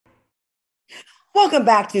Welcome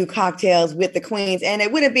back to Cocktails with the Queens. And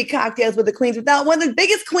it wouldn't be Cocktails with the Queens without one of the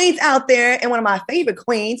biggest queens out there and one of my favorite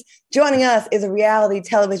queens. Joining us is a reality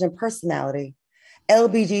television personality,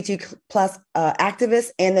 LGBTQ plus activist,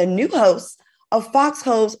 and the new host of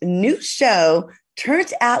Foxhole's new show,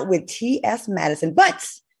 Turnt Out with TS Madison. But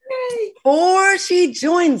before she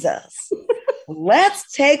joins us,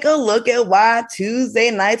 let's take a look at why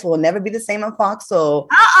Tuesday nights will never be the same on Foxhole.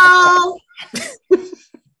 Uh-oh.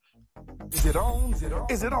 Is it on?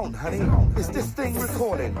 Is it on, honey? Is this thing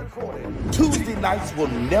recording? Tuesday nights will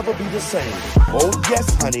never be the same. Oh,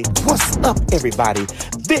 yes, honey. What's up, everybody?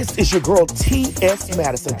 This is your girl, TS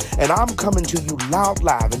Madison, and I'm coming to you loud,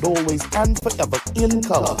 live, and always and forever in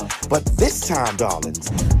color. But this time, darlings,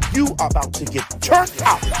 you are about to get turned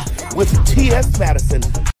out with TS Madison.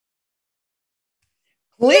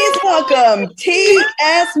 Please welcome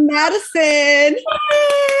T.S. Madison.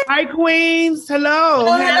 Hi, Queens. Hello.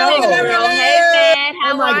 Hello. Hey, man.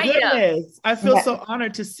 How Oh my are you? goodness. I feel so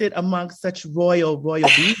honored to sit amongst such royal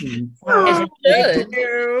beings. As you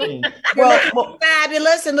should. Well,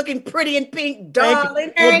 Fabulous and looking pretty in pink,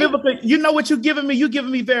 darling. Well, Biblical, you know what you're giving me? You're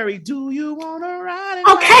giving me very, do you want to ride it?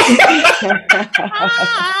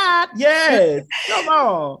 Okay. Yes. Come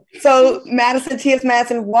on. so Madison, T.S.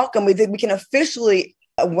 Madison, welcome. We can officially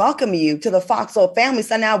welcome you to the Foxhole family.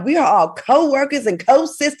 So now we are all co-workers and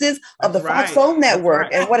co-sisters of the Foxhole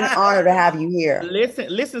Network. And what an honor to have you here. Listen,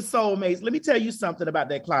 soulmates. Let me tell you something about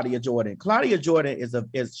that Claudia Jordan. Claudia Jordan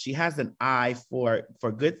she has an eye for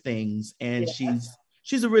good things, and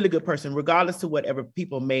she's a really good person, regardless to whatever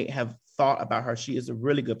people may have thought about her. She is a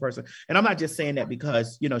really good person, and I'm not just saying that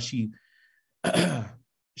because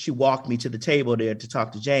she walked me to the table there to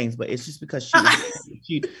talk to James, but it's just because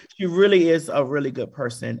she really is a really good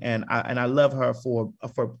person, and I love her for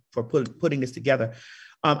putting this together.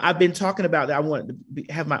 I've been talking about that. I want to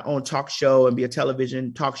have my own talk show and be a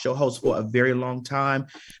television talk show host for a very long time,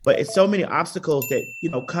 but it's so many obstacles that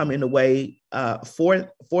come in the way for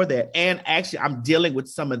that. And actually, I'm dealing with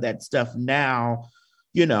some of that stuff now.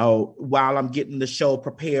 While I'm getting the show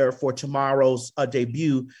prepared for tomorrow's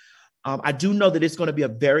debut. I do know that it's going to be a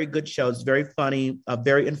very good show. It's very funny,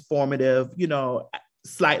 very informative,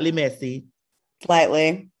 slightly messy.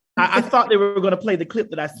 Slightly. I thought they were going to play the clip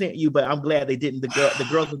that I sent you, but I'm glad they didn't.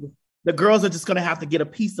 The girls are just going to have to get a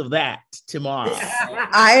piece of that tomorrow.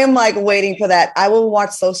 I am waiting for that. I will watch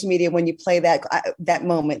social media when you play that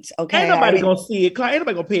moment. Okay. Ain't nobody going to see it, Clyde. Ain't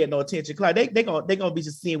nobody going to pay it no attention, Clyde. They going to be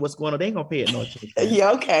just seeing what's going on. They ain't going to pay it no attention.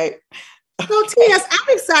 Yeah. Okay. So, T.S.,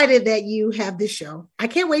 I'm excited that you have this show. I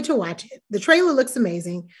can't wait to watch it. The trailer looks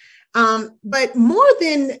amazing. But more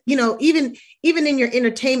than, even in your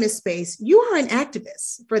entertainment space, you are an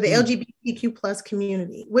activist for the LGBTQ plus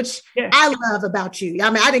community, which I love about you. I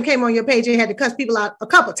mean, I didn't came on your page and had to cuss people out a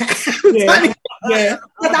couple times. Because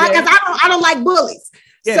I don't like bullies.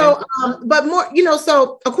 Yeah. So, but more,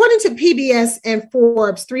 so according to PBS and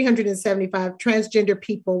Forbes, 375 transgender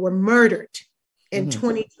people were murdered in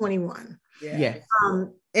 2021. Yeah.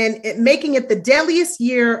 And making it the deadliest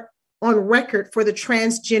year on record for the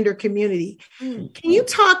transgender community. Can you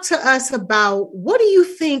talk to us about what do you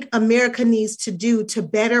think America needs to do to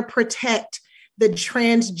better protect the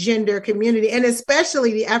transgender community, and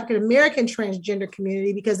especially the African-American transgender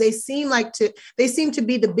community, because they seem to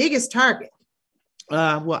be the biggest target?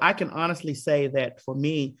 Well, I can honestly say that for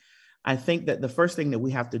me, I think that the first thing that we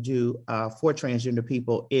have to do for transgender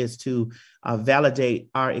people is to validate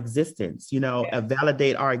our existence,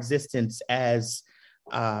 validate our existence as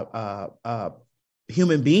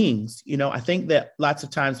human beings. I think that lots of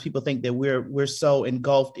times people think that we're so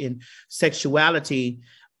engulfed in sexuality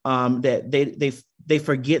that they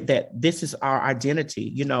forget that this is our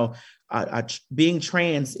identity. Being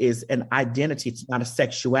trans is an identity. It's not a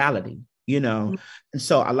sexuality. And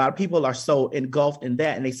so a lot of people are so engulfed in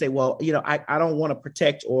that, and they say, well, I don't want to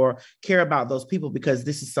protect or care about those people because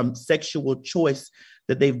this is some sexual choice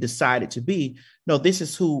that they've decided to be. No, this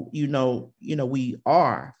is who, we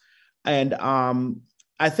are. And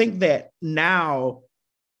I think that now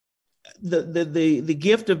the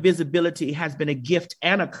gift of visibility has been a gift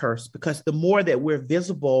and a curse, because the more that we're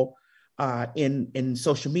visible in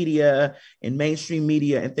social media, in mainstream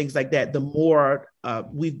media and things like that, the more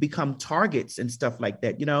we've become targets and stuff like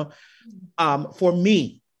that. For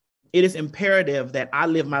me, it is imperative that I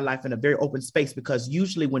live my life in a very open space, because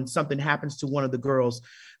usually when something happens to one of the girls,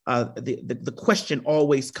 the question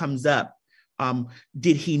always comes up.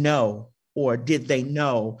 Did he know, or did they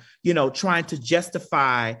know? Trying to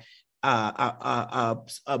justify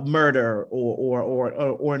a murder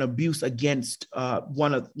or an abuse against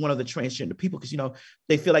one of the transgender people, because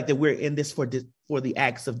they feel like that we're in this for the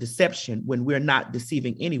acts of deception, when we're not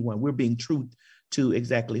deceiving anyone. We're being true to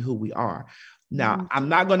exactly who we are. Now, I'm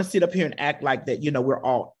not going to sit up here and act like that,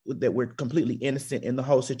 we're completely innocent in the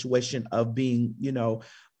whole situation of being,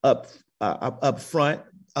 up front.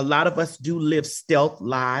 A lot of us do live stealth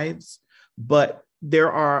lives, but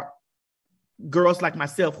there are girls like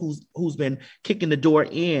myself who's been kicking the door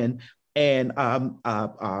in and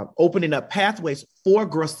opening up pathways for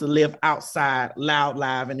girls to live outside, loud,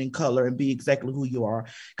 live, and in color, and be exactly who you are.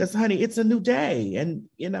 Because, honey, it's a new day, and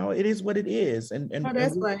it is what it is. And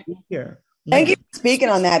that's right. Here. Thank you for speaking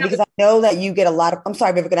on that, because I know that you get a lot of, I'm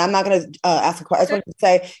sorry, Vivica, I'm not going to ask a question. I just wanted to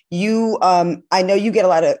say I know you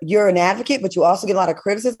get you're an advocate, but you also get a lot of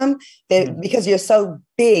criticism because you're so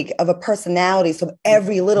big of a personality. So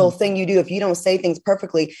every little thing you do, if you don't say things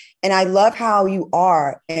perfectly, and I love how you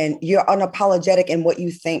are, and you're unapologetic in what you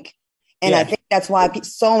think. And I think that's why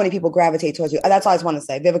so many people gravitate towards you. That's all I just want to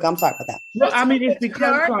say. Vivica, I'm sorry about that. Well, I mean,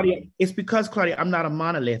 it's because Claudia, I'm not a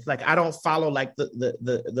monolith. Like, I don't follow like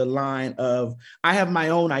the line of, I have my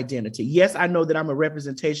own identity. Yes, I know that I'm a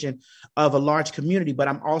representation of a large community, but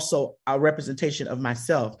I'm also a representation of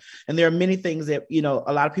myself. And there are many things that,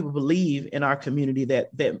 a lot of people believe in our community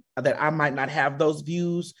that I might not have those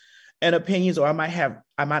views and opinions, or I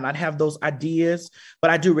might not have those ideas, but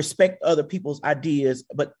I do respect other people's ideas,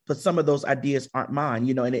 but some of those ideas aren't mine,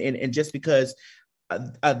 and just because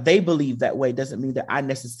they believe that way doesn't mean that I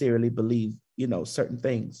necessarily believe, certain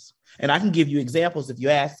things. And I can give you examples if you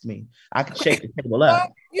ask me. I can shake the table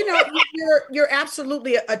up. You're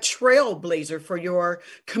absolutely a trailblazer for your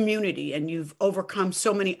community, and you've overcome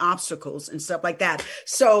so many obstacles and stuff like that.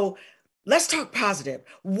 So let's talk positive.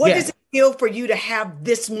 What does it feel for you to have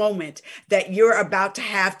this moment that you're about to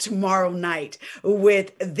have tomorrow night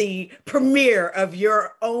with the premiere of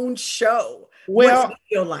your own show? Well, what does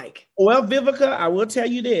it feel like? Well, Vivica, I will tell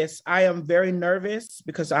you this. I am very nervous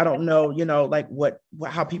because I don't know, like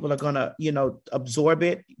how people are gonna, absorb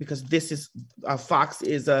it, because this is Fox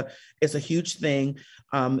is a huge thing.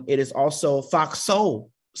 It is also Fox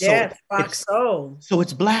Soul. Yes, Fox Soul. So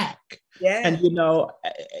it's Black. Yeah. And,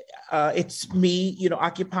 it's me,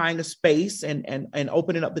 occupying a space and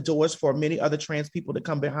opening up the doors for many other trans people to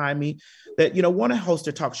come behind me that, want to host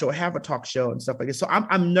a talk show, or have a talk show and stuff like this. So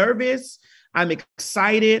I'm nervous. I'm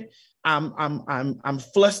excited. I'm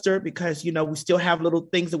flustered because, we still have little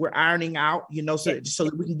things that we're ironing out, so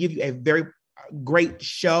that we can give you a very great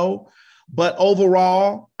show. But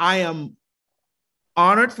overall, I am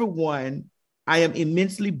honored for one. I am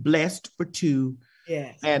immensely blessed for two.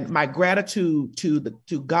 Yes. And my gratitude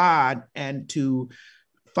to God and to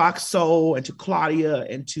Fox Soul and to Claudia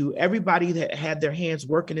and to everybody that had their hands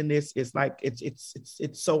working in this is like it's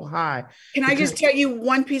so high. Can I just tell you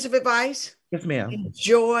one piece of advice? Yes, ma'am.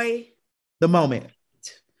 Enjoy the moment.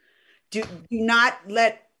 Do not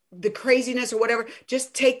let the craziness or whatever,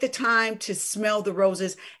 just take the time to smell the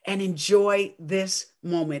roses and enjoy this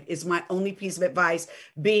moment is my only piece of advice,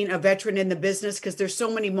 being a veteran in the business, because there's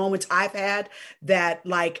so many moments I've had that,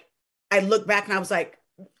 like, I look back and I was like,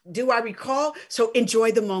 do I recall? So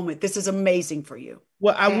enjoy the moment. This is amazing for you.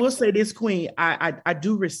 Well, I will say this, Queen, I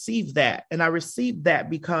do receive that. And I received that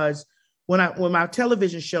because when my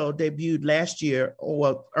television show debuted last year,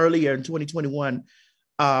 or earlier in 2021,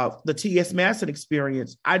 the TS Madison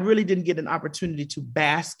experience, I really didn't get an opportunity to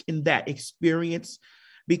bask in that experience,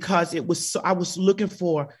 because it was I was looking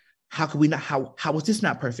for, how could we not, how was this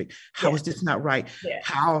not perfect? How was this not right? Yeah.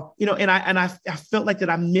 How, and I felt like that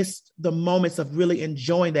I missed the moments of really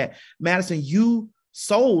enjoying that. Madison, you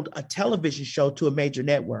sold a television show to a major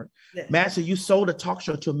network. Yeah. Madison, you sold a talk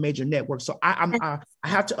show to a major network. So I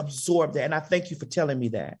have to absorb that. And I thank you for telling me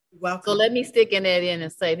that. Welcome. So let me stick in that in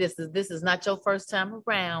and say, this is not your first time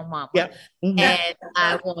around, Mama. Yeah. Mm-hmm. And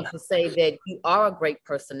I want to say that you are a great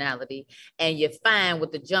personality, and you're fine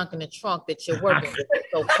with the junk in the trunk that you're working with.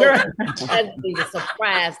 So folks pleasantly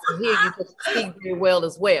surprised to hear you speak very well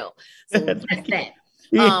as well. So that's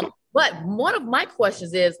that. But one of my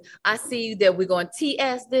questions is, I see that we're going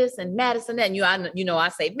TS this and Madison that, and I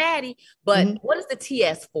say Maddie, but what is the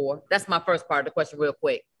TS for? That's my first part of the question, real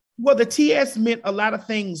quick. Well, the TS meant a lot of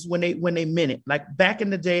things when they meant it. Like back in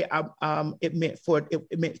the day, it meant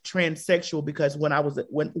transsexual, because when I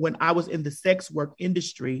was in the sex work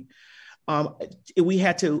industry, we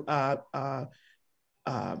had to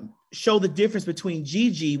show the difference between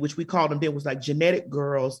GG, which we called them then, was like genetic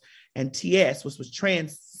girls, and TS, which was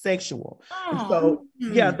transsexual. And so,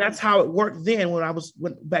 yeah, that's how it worked then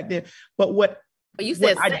back then. But you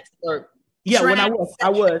said sex work. Yeah, when I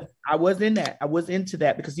was in that. I was into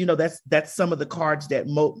that because that's some of the cards that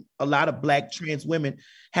a lot of Black trans women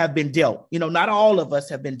have been dealt. Not all of us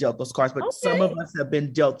have been dealt those cards, but some of us have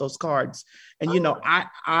been dealt those cards. And I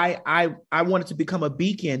wanted to become a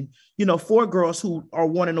beacon, for girls who are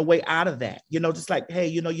wanting a way out of that. Just like, hey,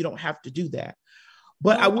 you don't have to do that.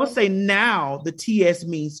 But I will say now the TS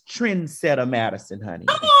means trendsetter Madison, honey.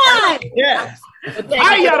 Come on. Yes. Yes.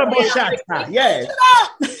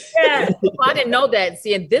 Yeah. I didn't know that.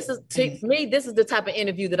 See, and this is to me, this is the type of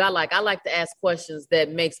interview that I like. I like to ask questions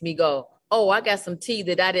that makes me go, oh, I got some tea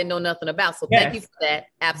that I didn't know nothing about. So thank you for that.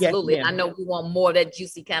 Absolutely. Yes, I know we want more of that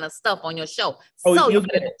juicy kind of stuff on your show. You'll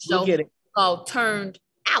get it. Show called Turned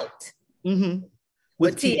Out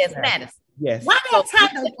with TS Madison. Yes. Why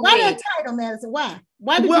that title, Madison? Why?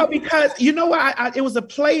 Because it was a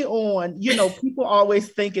play on, people always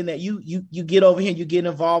thinking that you get over here and you get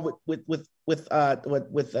involved with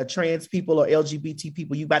trans people or LGBT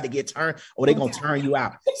people, you about to get turned or they're gonna turn you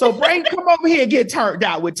out. So come over here and get turned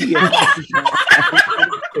out with TS. What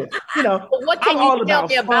can you tell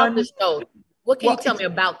me about the show? What can you tell me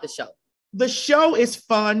about the show? The show is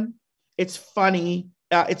fun. It's funny.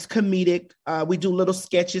 It's comedic. We do little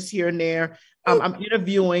sketches here and there. I'm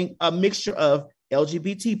interviewing a mixture of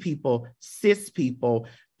LGBT people, cis people,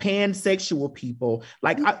 pansexual people.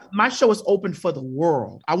 My show is open for the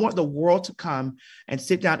world. I want the world to come and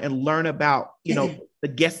sit down and learn about, the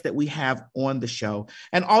guests that we have on the show.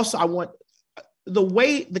 And also I want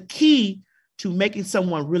the key to making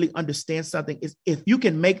someone really understand something is if you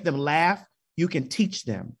can make them laugh, you can teach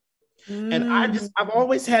them. And I've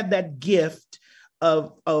always had that gift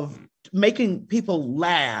of making people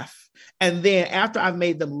laugh. And then after I've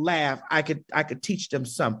made them laugh, I could teach them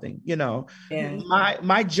something,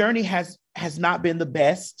 My journey has not been the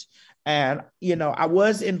best. And, I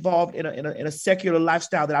was involved in a secular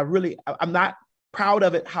lifestyle that I'm not proud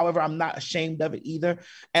of it. However, I'm not ashamed of it either.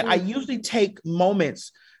 And I usually take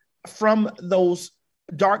moments from those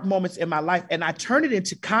dark moments in my life and I turn it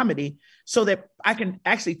into comedy so that I can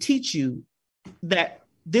actually teach you that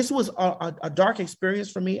this was a dark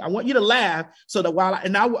experience for me. I want you to laugh so that while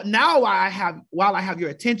I have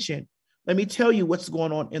your attention, let me tell you what's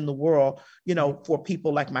going on in the world, for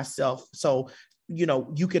people like myself. So, you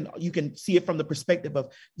can see it from the perspective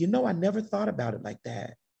of, I never thought about it like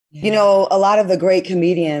that. A lot of the great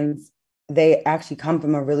comedians, they actually come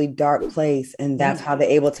from a really dark place, and that's how they're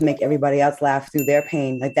able to make everybody else laugh through their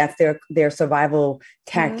pain. Like that's their survival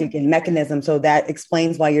tactic and mechanism. So that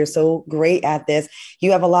explains why you're so great at this.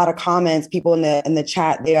 You have a lot of comments, people in the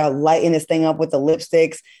chat, they are lighting this thing up with the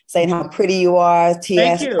lipsticks, saying how pretty you are,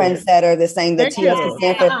 TS trendsetter. They're saying that TS can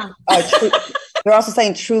stand for. They're also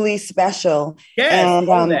saying truly special. Yes,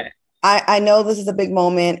 and I know this is a big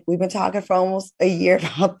moment. We've been talking for almost a year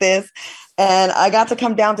about this. And I got to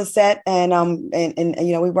come down to set and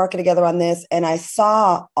we working together on this. And I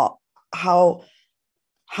saw how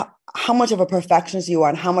much of a perfectionist you are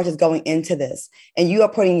and how much is going into this. And you are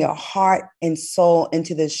putting your heart and soul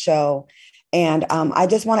into this show. And I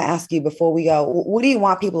just want to ask you before we go, what do you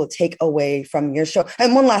want people to take away from your show?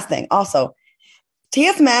 And one last thing also,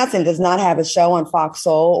 TS Madison does not have a show on Fox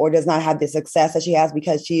Soul or does not have the success that she has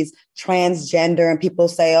because she's transgender and people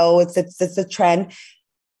say, oh, it's a trend.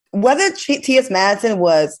 Whether TS Madison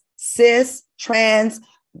was cis, trans,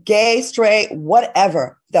 gay, straight,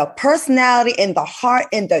 whatever, the personality and the heart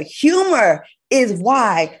and the humor is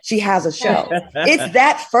why she has a show. It's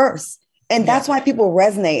that first. And that's why people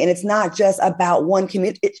resonate. And it's not just about one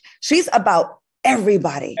community. She's about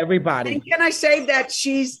everybody. Everybody. And can I say that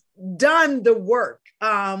she's done the work?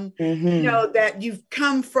 That you've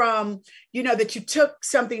come from, that you took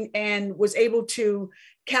something and was able to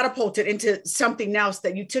catapult it into something else,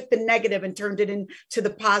 that you took the negative and turned it into the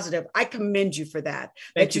positive. I commend you for that.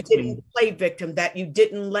 That you didn't play victim, that you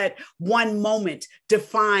didn't let one moment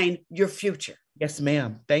define your future. Yes,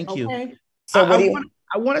 ma'am. Thank you. So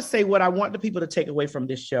I want to say what I want the people to take away from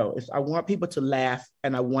this show is I want people to laugh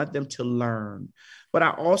and I want them to learn, but I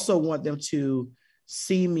also want them to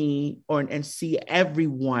see me and see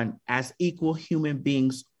everyone as equal human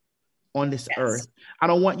beings on this earth. I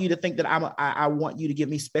don't want you to think that I want you to give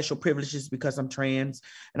me special privileges because I'm trans,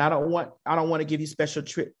 and I don't want to give you special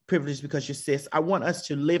privileges because you're cis. I want us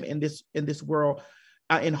to live in this world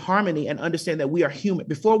in harmony and understand that we are human.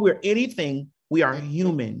 Before we're anything, we are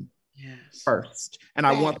human first. And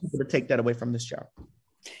I want people to take that away from this show.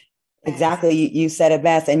 Exactly. You said it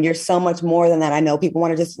best. And you're so much more than that. I know people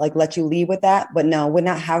want to just let you lead with that, but no, we're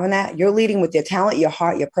not having that. You're leading with your talent, your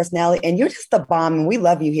heart, your personality, and you're just the bomb. And we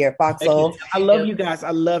love you here, Fox Soul. I love you guys. I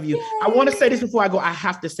love you. I want to say this before I go. I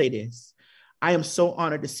have to say this. I am so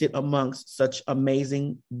honored to sit amongst such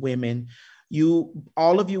amazing women.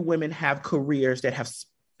 All of you women have careers that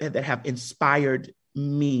have inspired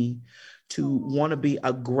me to want to be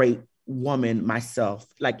a great woman myself.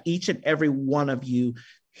 Like each and every one of you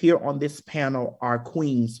here on this panel are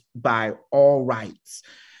queens by all rights.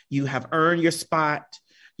 You have earned your spot.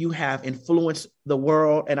 You have influenced the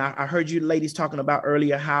world. And I heard you ladies talking about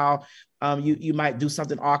earlier how you might do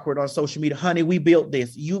something awkward on social media. Honey, we built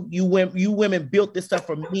this. You women built this stuff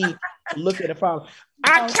for me. Look at it from.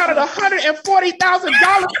 I counted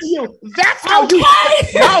 $140,000 for you. That's how you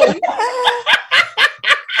know.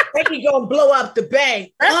 Becky gonna blow up the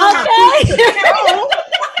bank.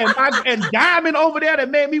 And Diamond over there that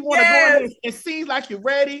made me want to go in there. It seems like you're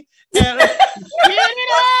ready. And get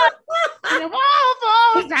it up.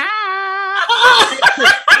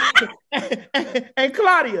 And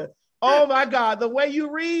Claudia, oh my God, the way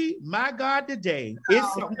you read, my God, today,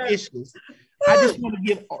 it's some issues. I just want to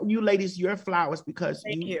give you ladies your flowers because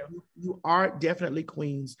you are definitely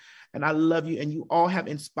queens, and I love you, and you all have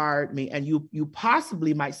inspired me, and you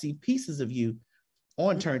possibly might see pieces of you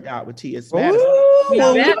on Turnt Out with TS Madison.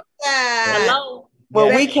 Hello.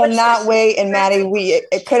 Well, we cannot wait, and Maddie,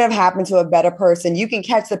 it could have happened to a better person. You can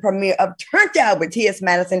catch the premiere of Turnt Out with TS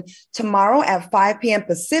Madison tomorrow at 5 p.m.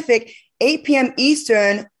 Pacific, 8 p.m.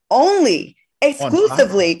 Eastern only.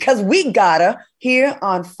 Exclusively, because we got her here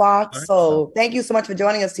on Fox Soul. Thank you so much for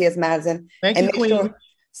joining us, T.S. Madison. Thank you, Queen. Sure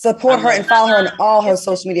support her and follow her on all her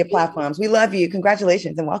social media platforms. We love you.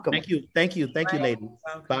 Congratulations and welcome. Thank you, ladies.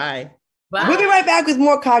 Bye. We'll be right back with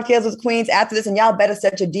more Cocktails with Queens after this, and y'all better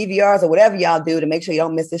set your DVRs or whatever y'all do to make sure you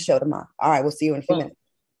don't miss this show tomorrow. All right, we'll see you in a few minutes.